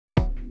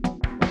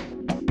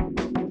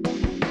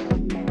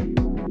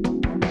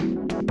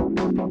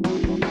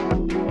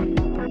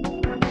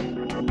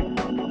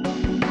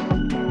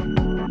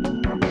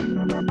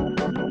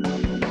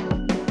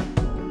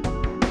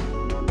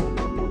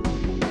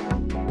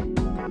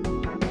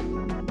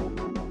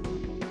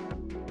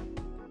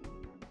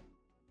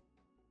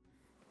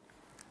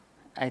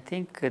I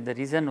think the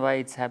reason why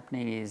it's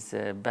happening is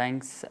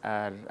banks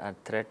are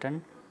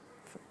threatened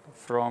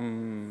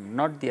from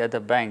not the other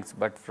banks,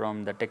 but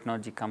from the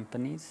technology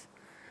companies,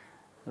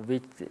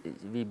 which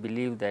we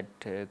believe that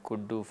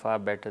could do far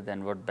better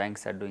than what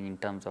banks are doing in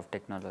terms of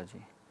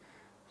technology.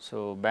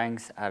 So,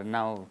 banks are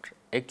now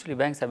actually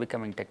banks are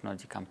becoming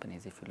technology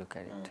companies if you look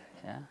at it,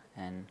 yeah,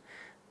 and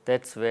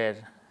that is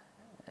where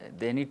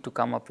they need to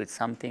come up with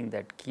something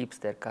that keeps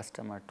their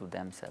customer to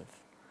themselves.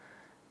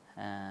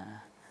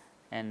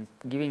 And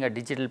giving a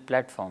digital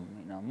platform,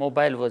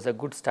 mobile was a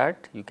good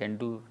start, you can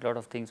do a lot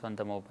of things on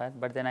the mobile,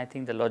 but then I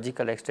think the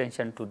logical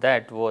extension to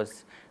that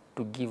was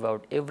to give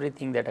out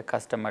everything that a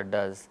customer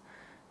does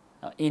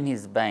in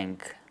his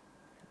bank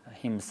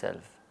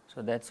himself.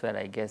 So, that is where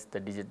I guess the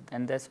digital,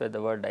 and that is where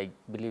the word I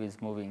believe is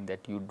moving, that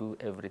you do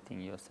everything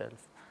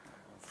yourself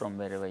from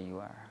wherever you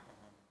are.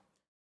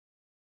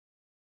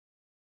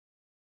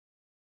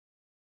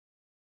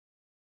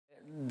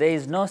 There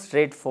is no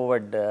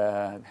straightforward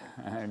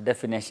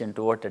definition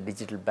to what a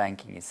digital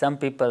banking is. Some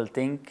people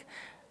think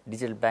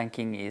digital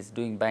banking is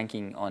doing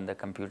banking on the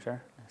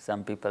computer.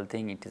 Some people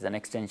think it is an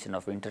extension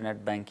of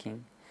internet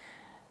banking.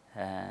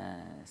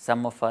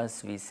 Some of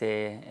us, we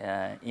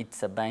say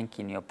it's a bank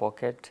in your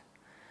pocket.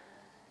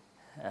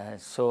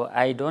 So,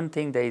 I do not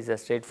think there is a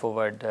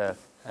straightforward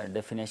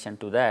definition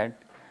to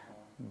that,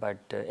 but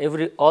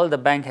all the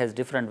bank has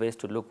different ways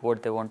to look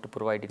what they want to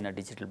provide in a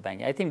digital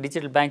banking. I think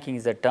digital banking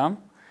is a term,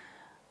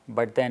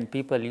 but then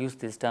people use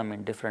this term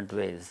in different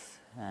ways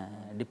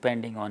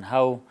depending on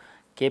how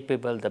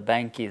capable the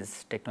bank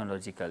is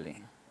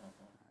technologically.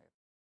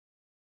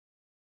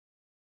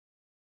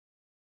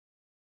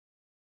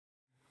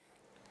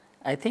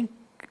 I think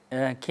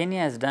Kenya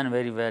has done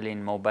very well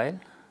in mobile,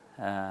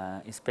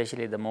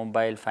 especially the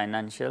mobile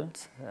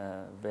financials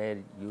where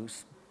you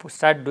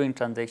start doing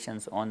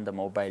transactions on the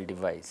mobile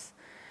device.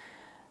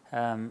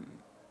 And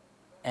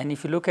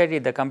if you look at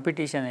it, the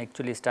competition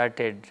actually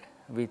started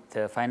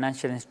with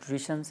financial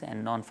institutions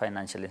and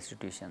non-financial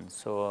institutions.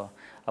 So,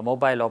 a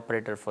mobile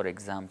operator, for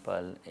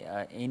example,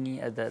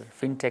 any other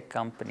fintech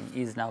company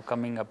is now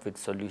coming up with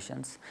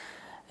solutions,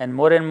 and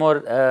more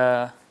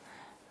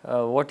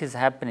what is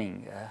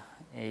happening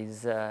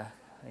is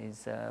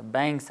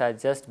banks are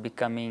just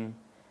becoming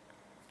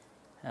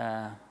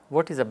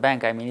what is a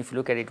bank? I mean, if you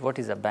look at it, what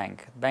is a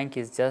bank? Bank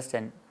is just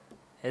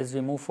as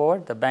we move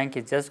forward, the bank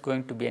is just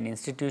going to be an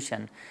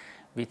institution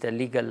with a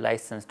legal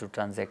license to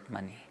transact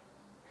money.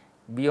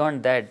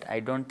 Beyond that, I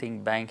do not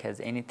think bank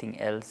has anything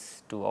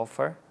else to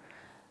offer.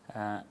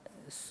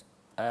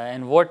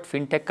 And what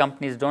fintech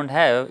companies do not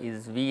have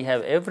is we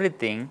have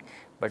everything,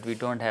 but we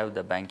do not have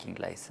the banking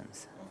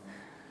license.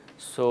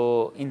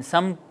 So, in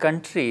some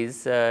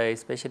countries,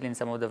 especially in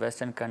some of the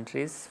western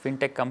countries,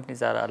 fintech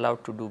companies are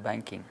allowed to do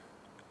banking.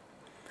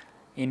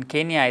 In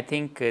Kenya, I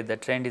think the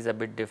trend is a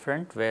bit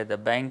different, where the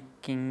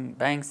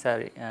banks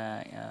are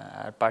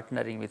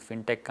partnering with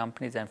fintech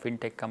companies, and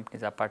fintech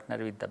companies are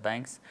partnering with the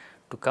banks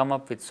to come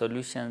up with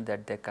solutions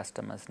that their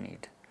customers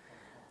need.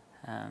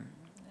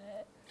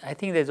 I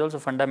think there is also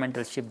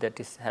fundamental shift that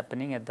is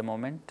happening at the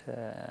moment.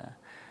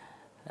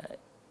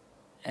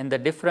 And the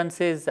difference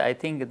is, I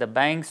think the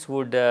banks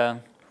would,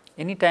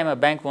 anytime a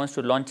bank wants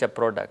to launch a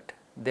product,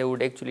 they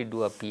would actually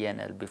do a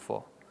P&L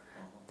before.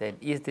 That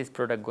is this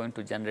product going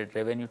to generate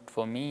revenue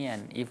for me,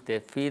 and if they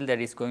feel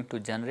that it's going to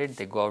generate,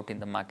 they go out in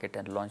the market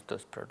and launch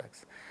those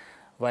products.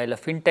 While a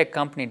fintech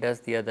company does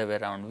the other way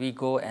around, we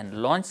go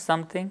and launch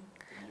something,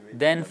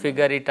 then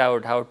figure it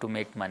out how to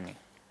make money.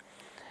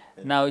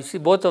 Now, you see,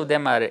 both of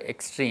them are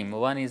extreme.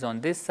 One is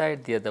on this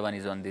side, the other one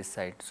is on this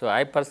side. So,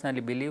 I personally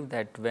believe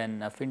that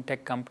when a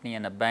fintech company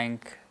and a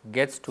bank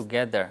gets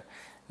together,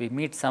 we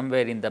meet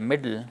somewhere in the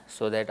middle,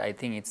 so that I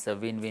think it's a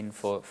win-win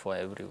for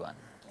everyone.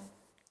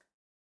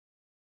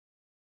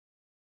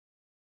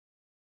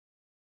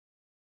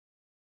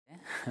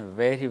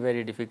 Very,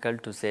 very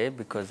difficult to say,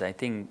 because I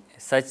think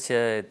such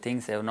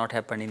things have not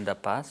happened in the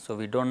past. So,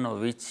 we do not know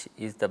which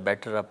is the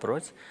better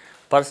approach.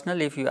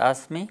 Personally, if you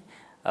ask me,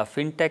 a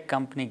fintech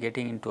company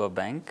getting into a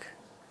bank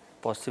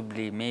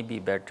possibly may be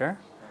better,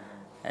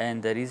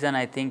 and the reason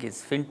I think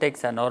is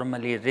fintechs are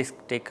normally risk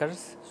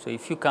takers. So,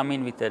 if you come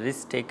in with a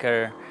risk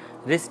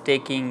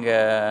taking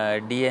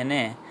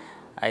DNA,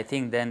 I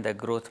think then the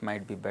growth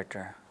might be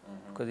better,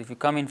 because if you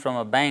come in from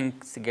a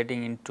bank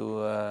getting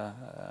into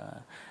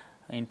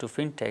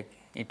fintech,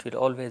 it will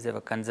always have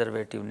a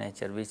conservative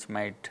nature which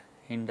might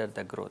hinder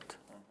the growth.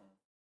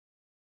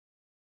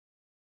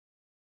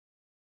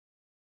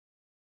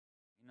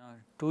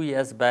 2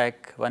 years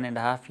back,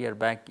 1.5 years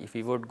back, if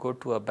we would go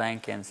to a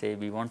bank and say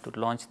we want to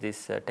launch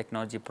this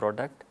technology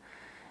product,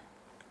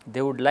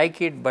 they would like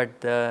it,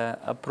 but the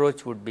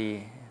approach would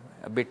be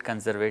a bit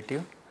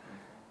conservative.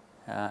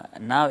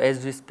 Now,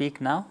 as we speak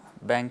now,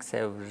 banks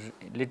have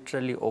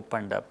literally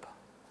opened up.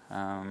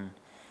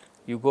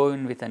 You go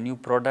in with a new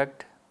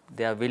product,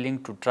 they are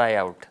willing to try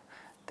out,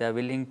 they are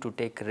willing to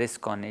take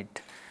risk on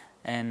it.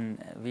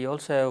 And we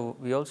also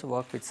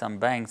work with some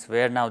banks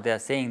where now they are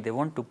saying they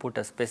want to put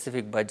a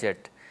specific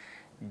budget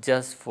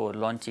just for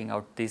launching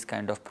out these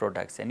kind of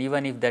products. And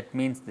even if that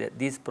means that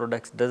these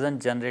products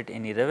doesn't generate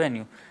any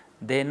revenue,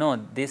 they know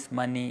this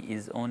money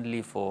is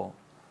only for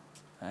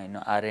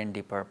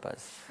R&D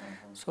purpose.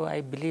 So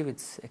I believe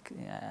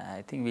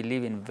I think we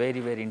live in very,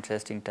 very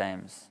interesting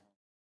times.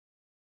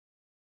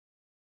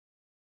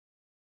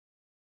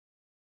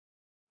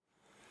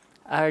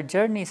 Our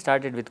journey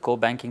started with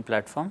co-banking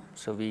platform.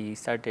 So we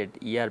started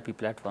ERP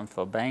platforms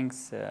for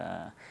banks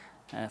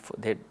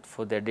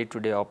for their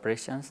day-to-day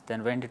operations.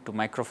 Then went into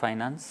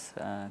microfinance.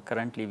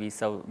 Currently, we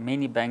serve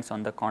many banks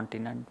on the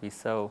continent. We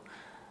serve,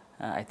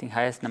 I think,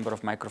 highest number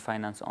of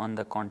microfinance on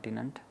the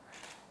continent.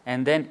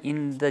 And then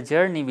in the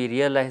journey, we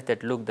realized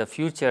that look, the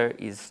future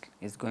is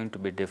going to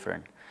be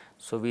different.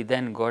 So we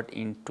then got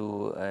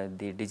into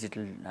the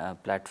digital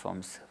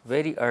platforms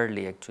very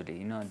early.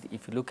 Actually,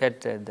 if you look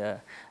at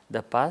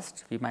the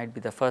past, we might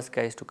be the first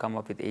guys to come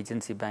up with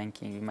agency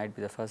banking. We might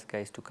be the first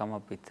guys to come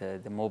up with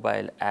the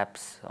mobile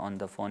apps on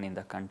the phone in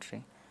the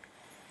country,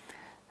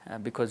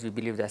 because we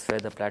believe that's where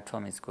the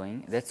platform is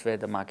going. That's where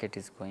the market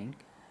is going.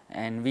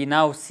 And we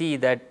now see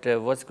that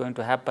what's going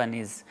to happen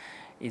is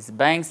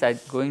banks are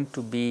going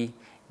to be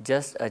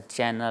just a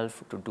channel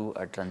to do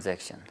a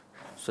transaction.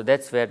 So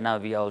that's where now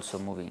we are also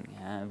moving.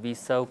 We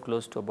serve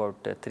close to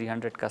about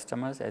 300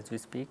 customers as we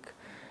speak,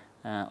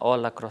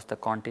 all across the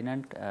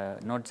continent,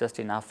 not just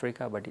in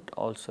Africa, but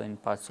also in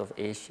parts of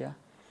Asia.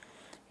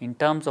 In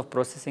terms of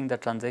processing the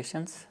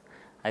transactions,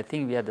 I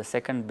think we are the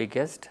second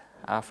biggest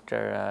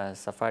after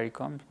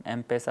Safaricom.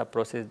 M-Pesa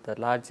processes the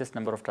largest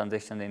number of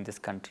transactions in this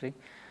country.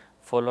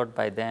 Followed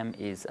by them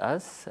is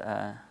us.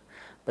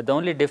 But the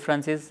only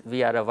difference is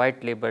we are a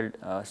white labeled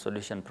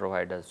solution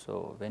provider.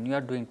 So when you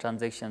are doing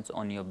transactions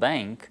on your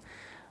bank,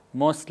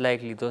 most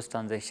likely those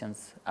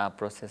transactions are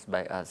processed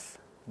by us.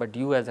 But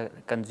you as a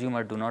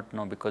consumer do not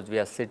know, because we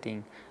are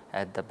sitting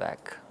at the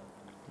back.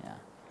 Yeah.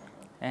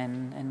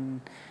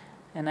 And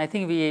I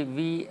think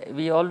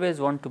we always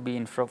want to be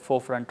in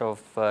forefront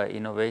of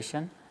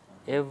innovation.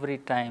 Every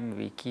time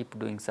we keep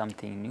doing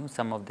something new,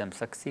 some of them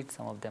succeed,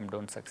 some of them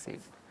don't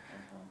succeed.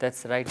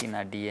 That's right in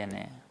our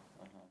DNA.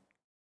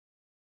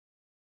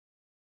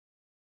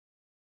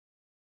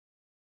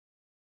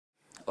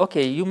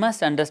 Okay, you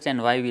must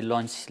understand why we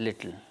launched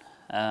Little.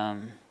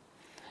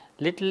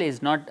 Little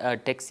is not a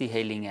taxi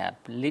hailing app.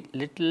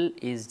 Little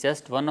is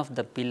just one of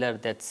the pillars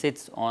that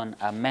sits on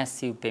a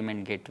massive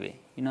payment gateway.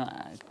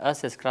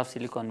 Us as Craft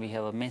Silicon, we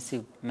have a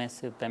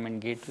massive payment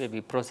gateway.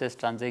 We process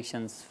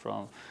transactions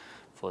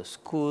for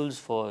schools,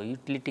 for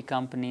utility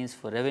companies,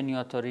 for revenue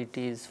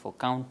authorities, for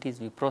counties.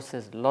 We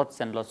process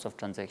lots and lots of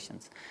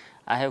transactions.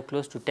 I have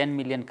close to 10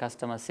 million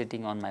customers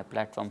sitting on my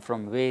platform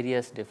from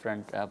various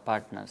different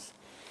partners.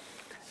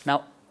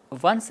 Now,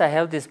 once I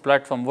have this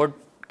platform, what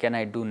can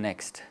I do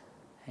next?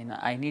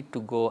 I need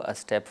to go a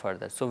step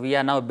further. So we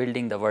are now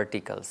building the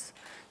verticals.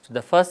 So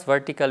the first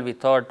vertical we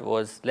thought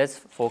was, let's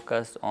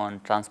focus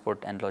on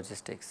transport and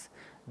logistics.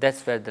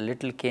 That's where the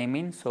Little came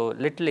in. So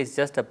Little is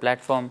just a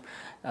platform,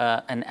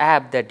 an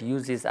app that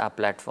uses our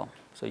platform.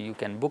 So you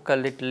can book a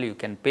Little, you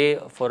can pay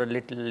for a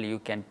Little, you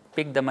can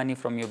pick the money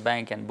from your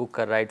bank and book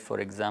a ride, for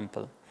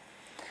example.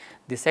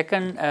 The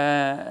second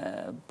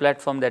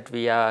platform that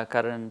we are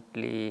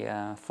currently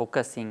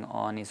focusing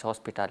on is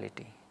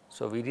hospitality.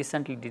 So we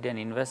recently did an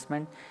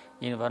investment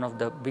in one of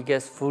the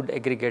biggest food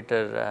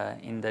aggregator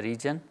in the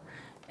region,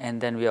 and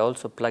then we are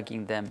also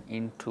plugging them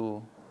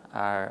into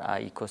our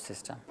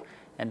ecosystem.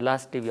 And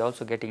lastly, we are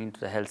also getting into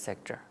the health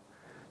sector.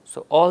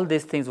 So all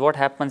these things, what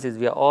happens is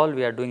we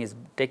are doing is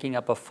taking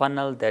up a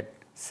funnel that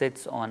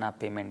sits on our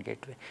payment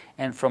gateway,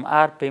 and from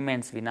our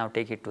payments we now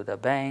take it to the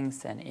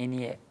banks and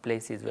any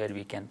places where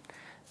we can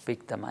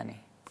pick the money,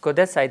 because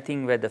that's, I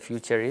think, where the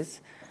future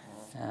is.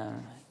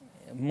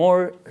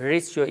 More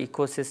rich your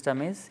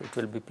ecosystem is, it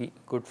will be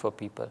good for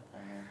people.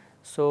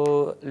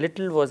 So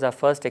Little was our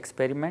first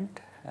experiment.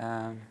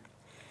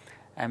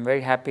 I'm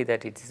very happy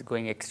that it is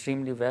going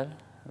extremely well.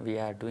 We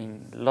are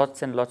doing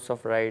lots and lots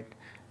of rides.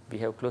 We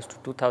have close to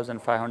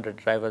 2,500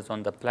 drivers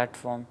on the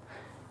platform,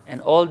 and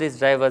all these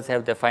drivers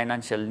have their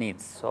financial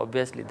needs. So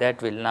obviously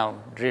that will now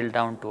drill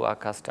down to our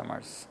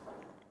customers.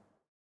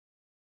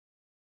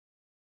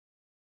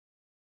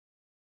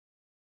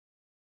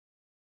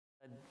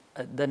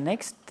 The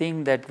next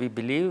thing that we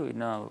believe,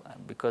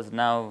 because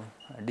now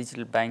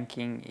digital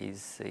banking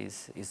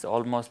is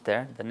almost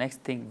there. The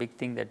next big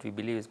thing that we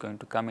believe is going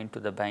to come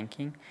into the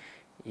banking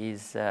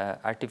is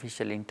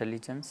artificial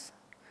intelligence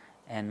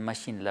and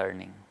machine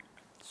learning.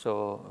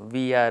 So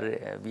we are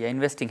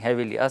investing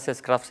heavily. Us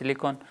as Craft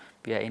Silicon,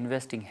 we are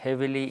investing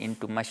heavily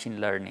into machine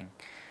learning.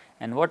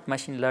 And what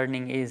machine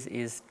learning is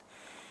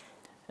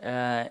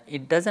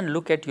it doesn't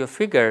look at your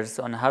figures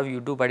on how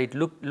you do, but it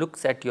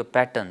looks at your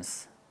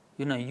patterns.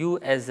 You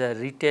as a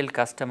retail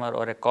customer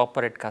or a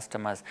corporate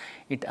customer,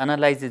 it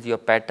analyzes your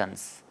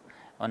patterns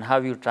on how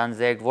you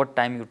transact, what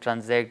time you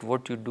transact,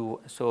 what you do.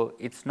 So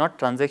it's not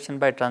transaction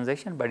by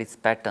transaction, but it's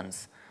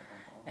patterns.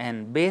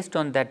 And based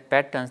on that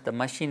patterns, the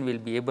machine will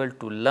be able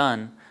to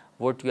learn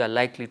what you are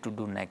likely to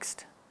do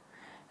next.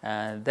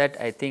 That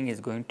I think is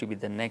going to be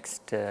the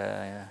next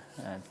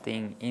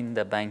thing in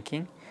the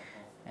banking,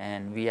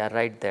 and we are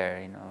right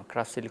there.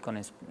 Kraft Silicon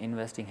is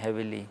investing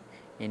heavily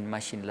in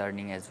machine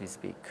learning as we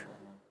speak.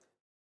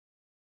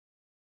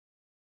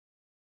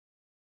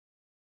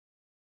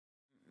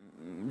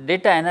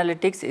 Data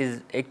analytics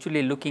is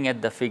actually looking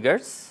at the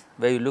figures,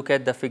 where you look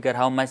at the figure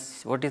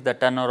what is the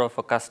turnover of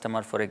a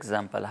customer, for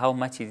example, how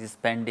much is he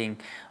spending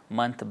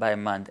month by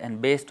month,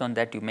 and based on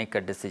that you make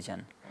a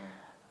decision.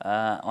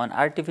 On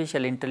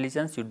artificial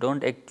intelligence, you do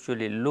not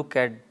actually look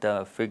at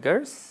the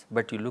figures,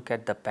 but you look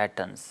at the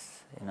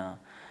patterns.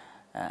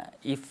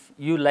 If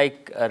you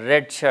like a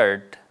red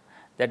shirt,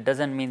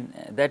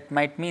 that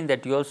might mean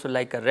that you also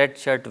like a red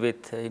shirt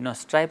with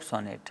stripes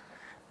on it.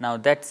 Now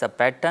that is a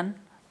pattern,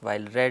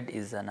 while red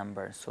is a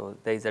number. So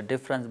there is a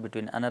difference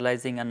between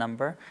analyzing a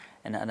number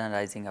and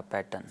analyzing a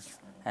pattern.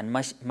 And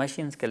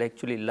machines can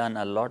actually learn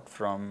a lot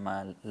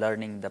from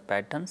learning the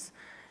patterns.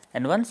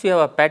 And once you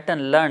have a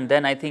pattern learned,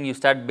 then I think you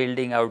start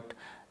building out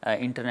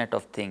Internet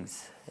of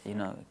Things.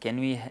 Can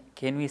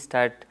we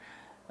start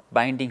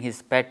binding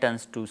his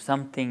patterns to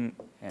something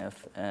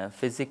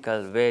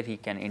physical where he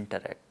can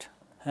interact?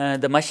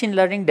 The machine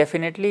learning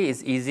definitely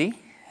is easy.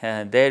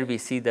 There we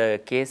see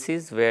the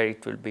cases where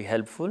it will be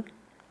helpful.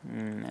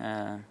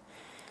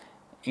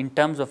 In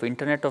terms of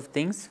Internet of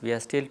Things, we are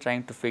still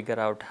trying to figure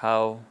out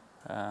how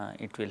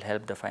it will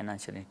help the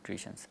financial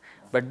institutions.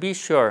 But be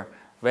sure,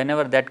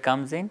 whenever that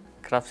comes in,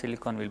 Kraft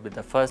Silicon will be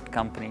the first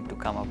company to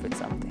come up with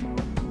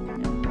something.